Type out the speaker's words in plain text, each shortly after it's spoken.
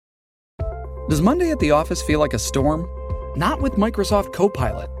Does Monday at the office feel like a storm? Not with Microsoft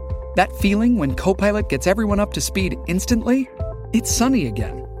Copilot. That feeling when Copilot gets everyone up to speed instantly? It's sunny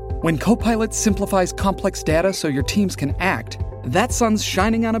again. When Copilot simplifies complex data so your teams can act, that sun's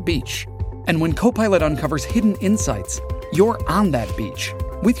shining on a beach. And when Copilot uncovers hidden insights, you're on that beach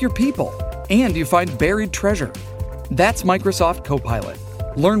with your people, and you find buried treasure. That's Microsoft Copilot.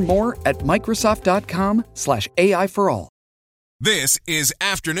 Learn more at Microsoft.com/AI for all. This is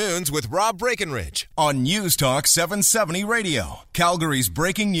Afternoons with Rob Breckenridge on News Talk 770 Radio, Calgary's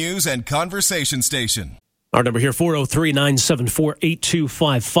breaking news and conversation station. Our number here,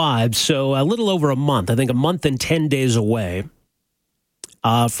 403-974-8255. So a little over a month, I think a month and 10 days away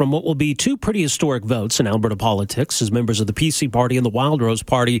from what will be two pretty historic votes in Alberta politics as members of the PC Party and the Wildrose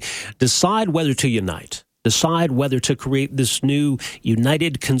Party decide whether to unite, decide whether to create this new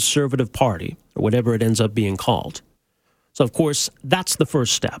United Conservative Party, or whatever it ends up being called. So, of course, that's the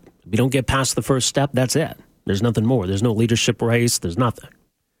first step. If you don't get past the first step, that's it. There's nothing more. There's no leadership race. There's nothing.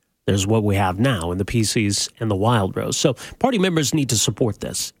 There's what we have now in the PCs and the Wildrose. So party members need to support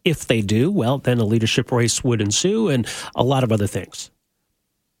this. If they do, well, then a leadership race would ensue and a lot of other things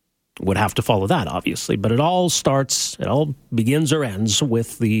would have to follow that, obviously. But it all begins or ends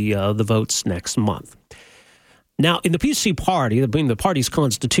with the votes next month. Now, in the PC Party, the party's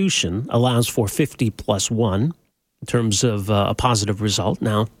constitution allows for 50+1 in terms of a positive result.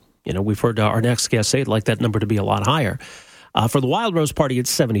 Now, we've heard our next guest say it'd like that number to be a lot higher. For the Wildrose Party, it's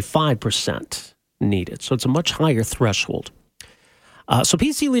 75% needed, so it's a much higher threshold. So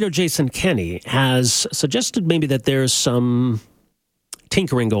PC leader Jason Kenney has suggested maybe that there's some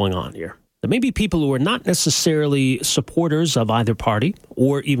tinkering going on here. There may be people who are not necessarily supporters of either party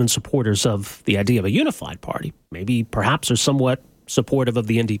or even supporters of the idea of a unified party, maybe perhaps are somewhat supportive of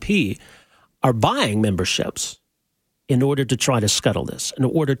the NDP, are buying memberships in order to try to scuttle this, in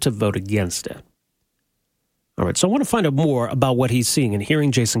order to vote against it. All right, so I want to find out more about what he's seeing and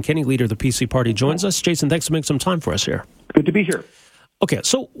hearing. Jason Kenney, leader of the PC Party, joins us. Jason, thanks for making some time for us here. Good to be here. Okay,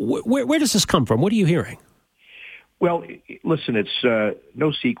 so where does this come from? What are you hearing? Well, listen, it's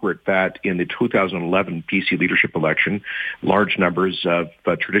no secret that in the 2011 PC leadership election, large numbers of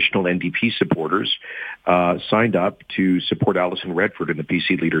traditional NDP supporters signed up to support Alison Redford in the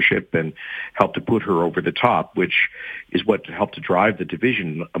PC leadership and helped to put her over the top, which is what helped to drive the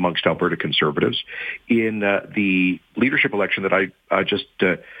division amongst Alberta Conservatives. In the leadership election that I just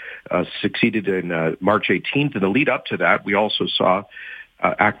succeeded in March 18th, in the lead up to that, we also saw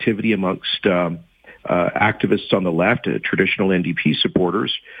activity amongst activists on the left, traditional NDP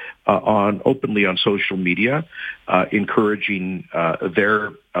supporters, openly on social media, encouraging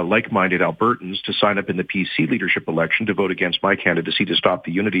their like-minded Albertans to sign up in the PC leadership election to vote against my candidacy to stop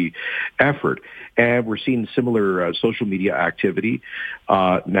the unity effort. And we're seeing similar social media activity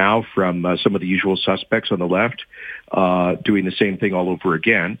now from some of the usual suspects on the left doing the same thing all over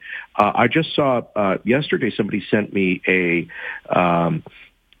again. I just saw yesterday somebody sent me a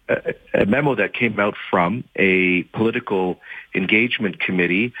memo that came out from a political engagement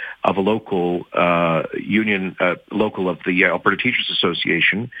committee of a local union, local of the Alberta Teachers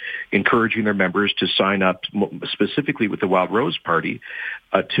Association, encouraging their members to sign up specifically with the Wildrose Party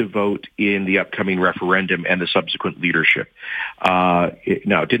to vote in the upcoming referendum and the subsequent leadership. Now,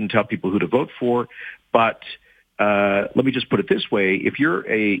 it didn't tell people who to vote for, but let me just put it this way. If you're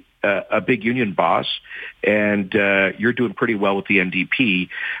a big union boss and you're doing pretty well with the NDP,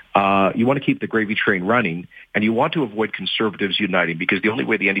 you want to keep the gravy train running, and you want to avoid Conservatives uniting, because the only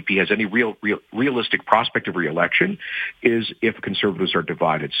way the NDP has any realistic prospect of re-election is if Conservatives are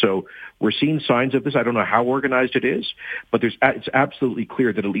divided. So we're seeing signs of this. I don't know how organized it is, but it's absolutely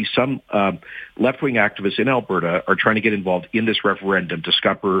clear that at least some left-wing activists in Alberta are trying to get involved in this referendum to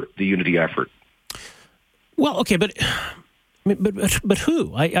scupper the unity effort. Well, okay, but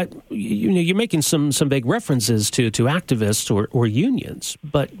who? You're making some vague references to activists or unions,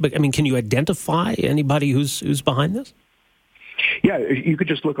 but I mean, can you identify anybody who's behind this? Yeah, you could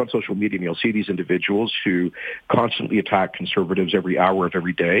just look on social media and you'll see these individuals who constantly attack Conservatives every hour of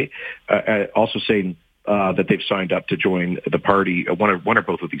every day, also saying that they've signed up to join the party, one or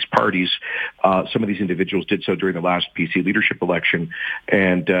both of these parties. Some of these individuals did so during the last PC leadership election,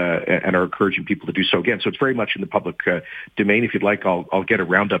 and are encouraging people to do so again. So it's very much in the public domain. If you'd like, I'll get a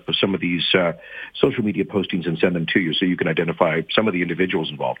roundup of some of these social media postings and send them to you so you can identify some of the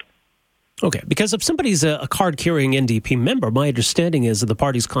individuals involved. Okay, because if somebody's a card-carrying NDP member, my understanding is that the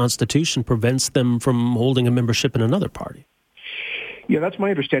party's constitution prevents them from holding a membership in another party. Yeah, that's my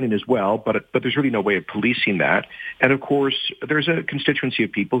understanding as well, but there's really no way of policing that. And of course, there's a constituency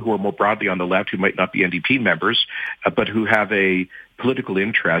of people who are more broadly on the left who might not be NDP members, but who have a political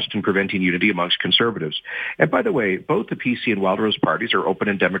interest in preventing unity amongst Conservatives. And by the way, both the PC and Wildrose parties are open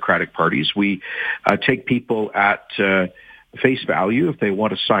and democratic parties. We take people at face value. If they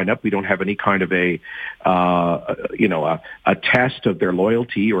want to sign up, we don't have any kind of a test of their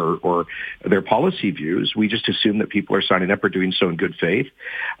loyalty or their policy views. We just assume that people are signing up or doing so in good faith.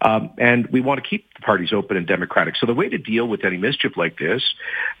 And we want to keep the parties open and democratic. So the way to deal with any mischief like this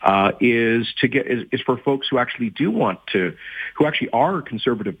is for folks who actually who actually are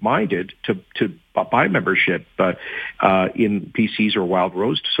conservative minded to buy membership in PCs or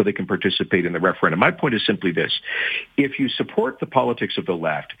Wildrose so they can participate in the referendum. My point is simply this. If you support the politics of the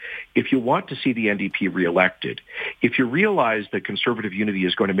left, if you want to see the NDP reelected, if you realize that conservative unity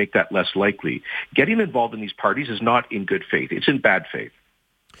is going to make that less likely, getting involved in these parties is not in good faith. It's in bad faith.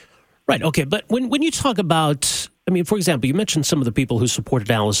 Right. Okay. But when you talk about, I mean, for example, you mentioned some of the people who supported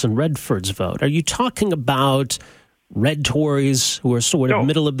Alison Redford's vote. Are you talking about red Tories who are sort of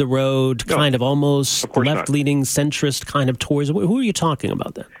middle of the road, kind of almost left-leaning, centrist kind of Tories? Who are you talking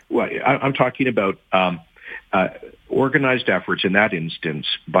about then? Well, I'm talking about organized efforts in that instance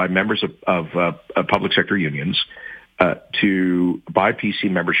by members of public sector unions to buy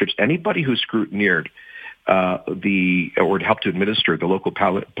PC memberships. Anybody who scrutineered or helped to administer the local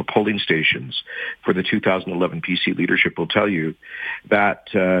polling stations for the 2011 PC leadership will tell you that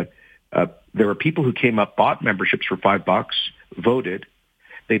there were people who came up, bought memberships for $5, voted.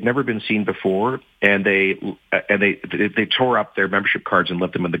 They'd never been seen before, and they tore up their membership cards and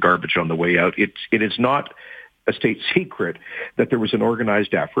left them in the garbage on the way out. It is not a state secret that there was an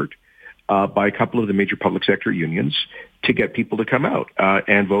organized effort by a couple of the major public sector unions to get people to come out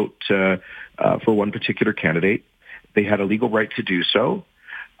and vote for one particular candidate. They had a legal right to do so.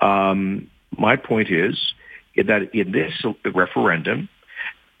 My point is that in this referendum,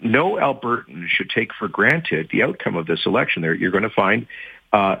 no Albertan should take for granted the outcome of this election. You're going to find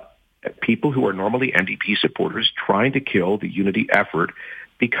people who are normally NDP supporters trying to kill the unity effort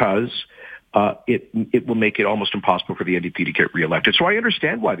because it will make it almost impossible for the NDP to get reelected. So I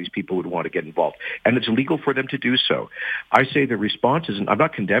understand why these people would want to get involved, and it's legal for them to do so. I say the response isn't, I'm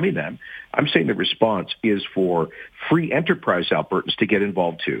not condemning them. I'm saying the response is for free enterprise Albertans to get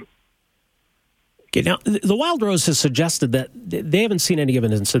involved too. Okay, now, the Wildrose has suggested that they haven't seen any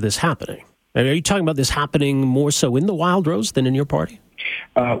evidence of this happening. Are you talking about this happening more so in the Wildrose than in your party?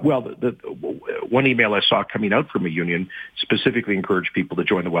 Well, the one email I saw coming out from a union specifically encouraged people to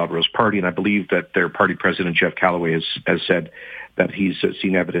join the Wildrose Party, and I believe that their party president, Jeff Callaway, has said that he's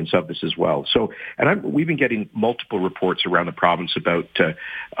seen evidence of this as well. So, we've been getting multiple reports around the province about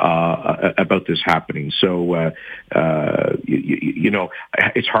this happening. So,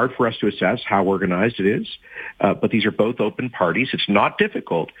 it's hard for us to assess how organized it is, but these are both open parties. It's not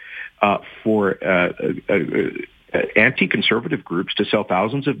difficult for anti-conservative groups to sell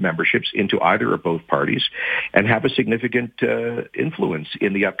thousands of memberships into either or both parties and have a significant influence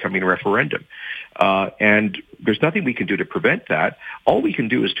in the upcoming referendum. And there's nothing we can do to prevent that. All we can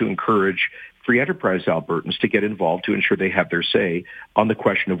do is to encourage free enterprise Albertans to get involved to ensure they have their say on the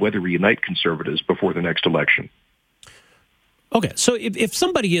question of whether we unite Conservatives before the next election. Okay, so if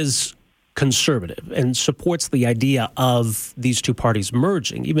somebody is conservative and supports the idea of these two parties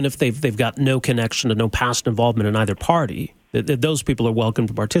merging, even if they've got no connection and no past involvement in either party, that those people are welcome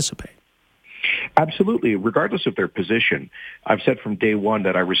to participate. Absolutely, regardless of their position. I've said from day one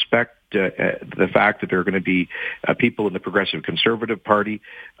that I respect the fact that there are going to be people in the Progressive Conservative Party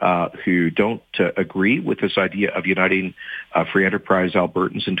who don't agree with this idea of uniting free enterprise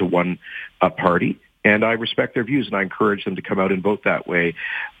Albertans into one party. And I respect their views, and I encourage them to come out and vote that way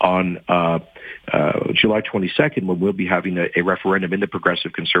on July 22nd, when we'll be having a referendum in the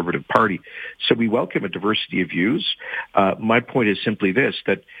Progressive Conservative Party. So we welcome a diversity of views. My point is simply this,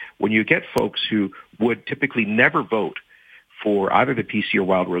 that when you get folks who would typically never vote for either the PC or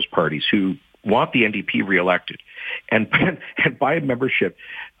Wildrose parties, who want the NDP reelected, and buy a membership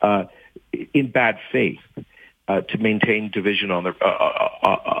in bad faith, to maintain division on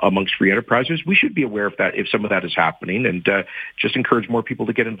amongst free enterprises, we should be aware of that if some of that is happening, and just encourage more people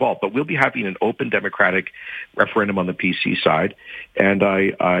to get involved. But we'll be having an open democratic referendum on the PC side, and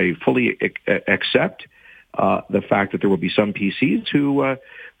I fully accept the fact that there will be some PCs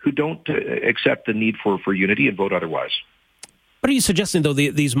who don't accept the need for unity and vote otherwise. What are you suggesting, though,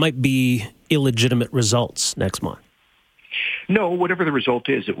 these might be illegitimate results next month? No, whatever the result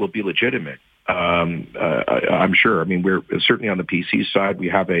is, it will be legitimate. I'm sure. I mean, we're certainly on the PC side. We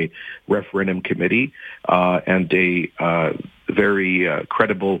have a referendum committee and a very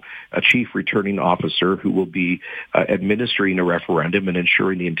credible chief returning officer who will be administering a referendum and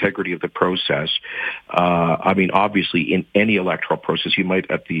ensuring the integrity of the process. I mean, obviously, in any electoral process, you might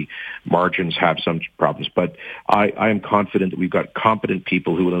at the margins have some problems, but I am confident that we've got competent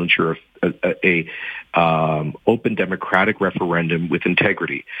people who will ensure a open democratic referendum with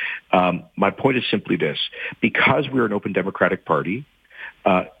integrity. My point is simply this: because we're an open democratic party,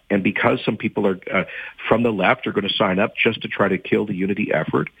 and because some people are from the left are going to sign up just to try to kill the unity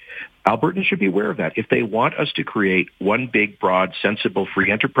effort, Albertans should be aware of that. If they want us to create one big, broad, sensible,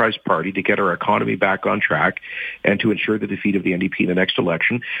 free enterprise party to get our economy back on track and to ensure the defeat of the NDP in the next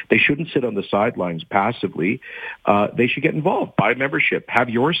election, they shouldn't sit on the sidelines passively. They should get involved, buy membership, have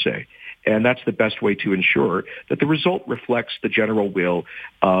your say. And that's the best way to ensure that the result reflects the general will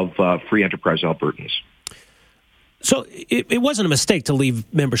of free enterprise Albertans. So it wasn't a mistake to leave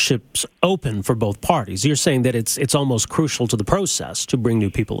memberships open for both parties. You're saying that it's almost crucial to the process to bring new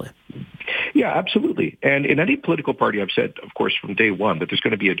people in. Yeah, absolutely. And in any political party, I've said, of course, from day one, that there's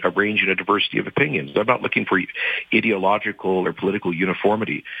going to be a range and a diversity of opinions. I'm not looking for ideological or political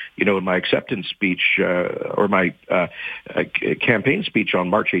uniformity. You know, in my acceptance speech or my campaign speech on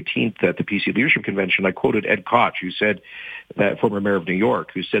March 18th at the PC Leadership Convention, I quoted Ed Koch, who said, that former mayor of New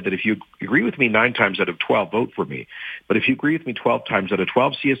York, who said that if you agree with me 9 times out of 12, vote for me. But if you agree with me 12 times out of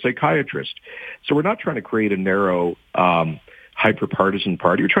 12, see a psychiatrist. So we're not trying to create a narrow hyper-partisan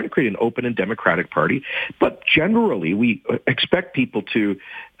party. We're trying to create an open and democratic party. But generally, we expect people to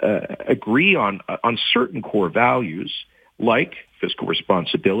agree on certain core values, like fiscal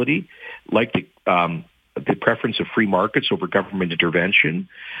responsibility, like the preference of free markets over government intervention,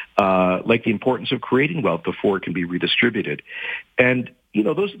 like the importance of creating wealth before it can be redistributed. And, you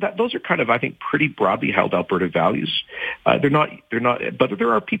know, those are kind of, I think, pretty broadly held Alberta values. They're not, but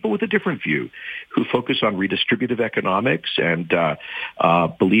there are people with a different view who focus on redistributive economics and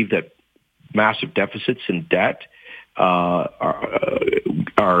believe that massive deficits and debt are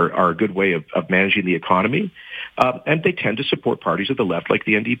a good way of managing the economy. And they tend to support parties of the left like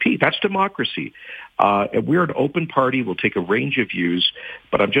the NDP. That's democracy. And we're an open party. We'll take a range of views.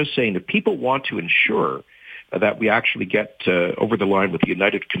 But I'm just saying, if people want to ensure that we actually get over the line with the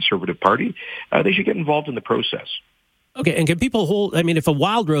United Conservative Party, they should get involved in the process. Okay, and can people hold, I mean, if a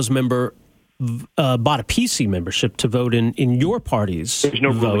Wildrose member bought a PC membership to vote in your party's There's no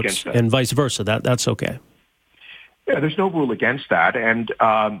rule vote against that. and vice versa, that's okay? Yeah, there's no rule against that. And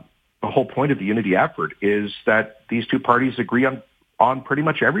the whole point of the unity effort is that these two parties agree on pretty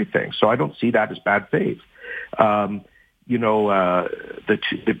much everything. So I don't see that as bad faith. The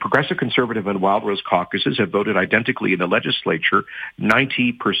Progressive Conservative and Wildrose caucuses have voted identically in the legislature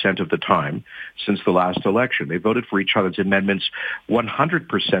 90% of the time since the last election. They voted for each other's amendments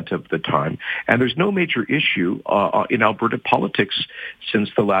 100% of the time. And there's no major issue in Alberta politics since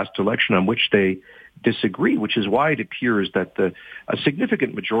the last election on which they disagree, which is why it appears that a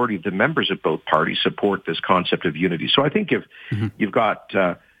significant majority of the members of both parties support this concept of unity. So I think if you've got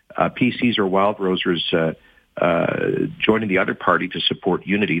PCs or Wildrosers joining the other party to support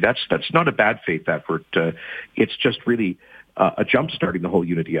unity, that's not a bad faith effort. It's just really a jump starting the whole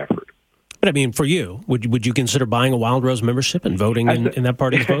unity effort. But I mean, for you, would you consider buying a Wildrose membership and voting in that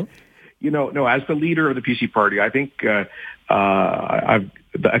party's vote? No, as the leader of the PC party, I think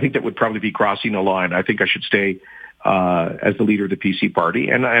I think that would probably be crossing a line. I think I should stay as the leader of the PC party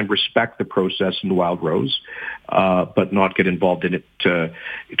and respect the process in Wildrose, but not get involved in it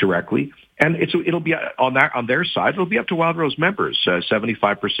directly. And it'll be on their side. It'll be up to Wildrose members.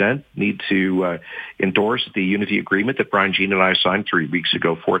 75% need to endorse the unity agreement that Brian Jean and I signed 3 weeks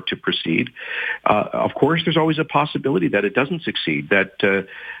ago for it to proceed. Of course, there's always a possibility that it doesn't succeed, that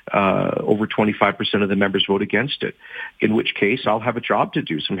over 25% of the members vote against it, in which case I'll have a job to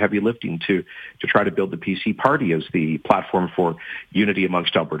do, some heavy lifting to try to build the PC party as the platform for unity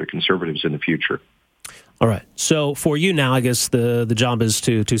amongst Alberta Conservatives in the future. All right. So for you now, I guess the job is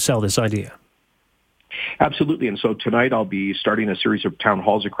to sell this idea. Absolutely. And so tonight I'll be starting a series of town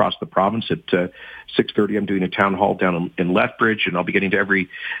halls across the province. At 6:30, I'm doing a town hall down in Lethbridge, and I'll be getting to every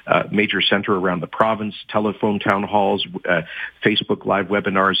major center around the province, telephone town halls, Facebook Live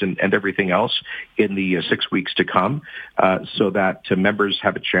webinars, and everything else in the 6 weeks to come, so that members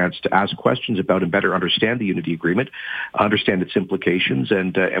have a chance to ask questions about and better understand the unity agreement, understand its implications,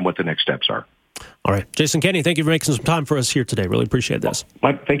 and what the next steps are. All right. Jason Kenney, thank you for making some time for us here today. Really appreciate this.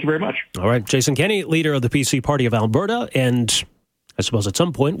 Thank you very much. All right. Jason Kenney, leader of the PC Party of Alberta, and I suppose at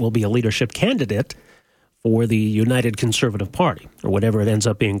some point will be a leadership candidate for the United Conservative Party, or whatever it ends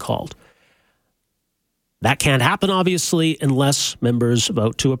up being called. That can't happen, obviously, unless members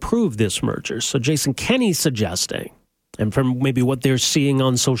vote to approve this merger. So Jason Kenney's suggesting, and from maybe what they're seeing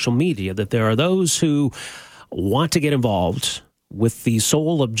on social media, that there are those who want to get involved with the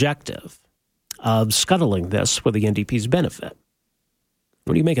sole objective of scuttling this for the NDP's benefit.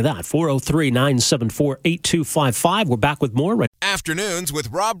 What do you make of that? 403-974-8255. We're back with more. Afternoons with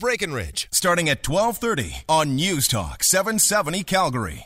Rob Breckenridge, starting at 12:30 on News Talk 770 Calgary.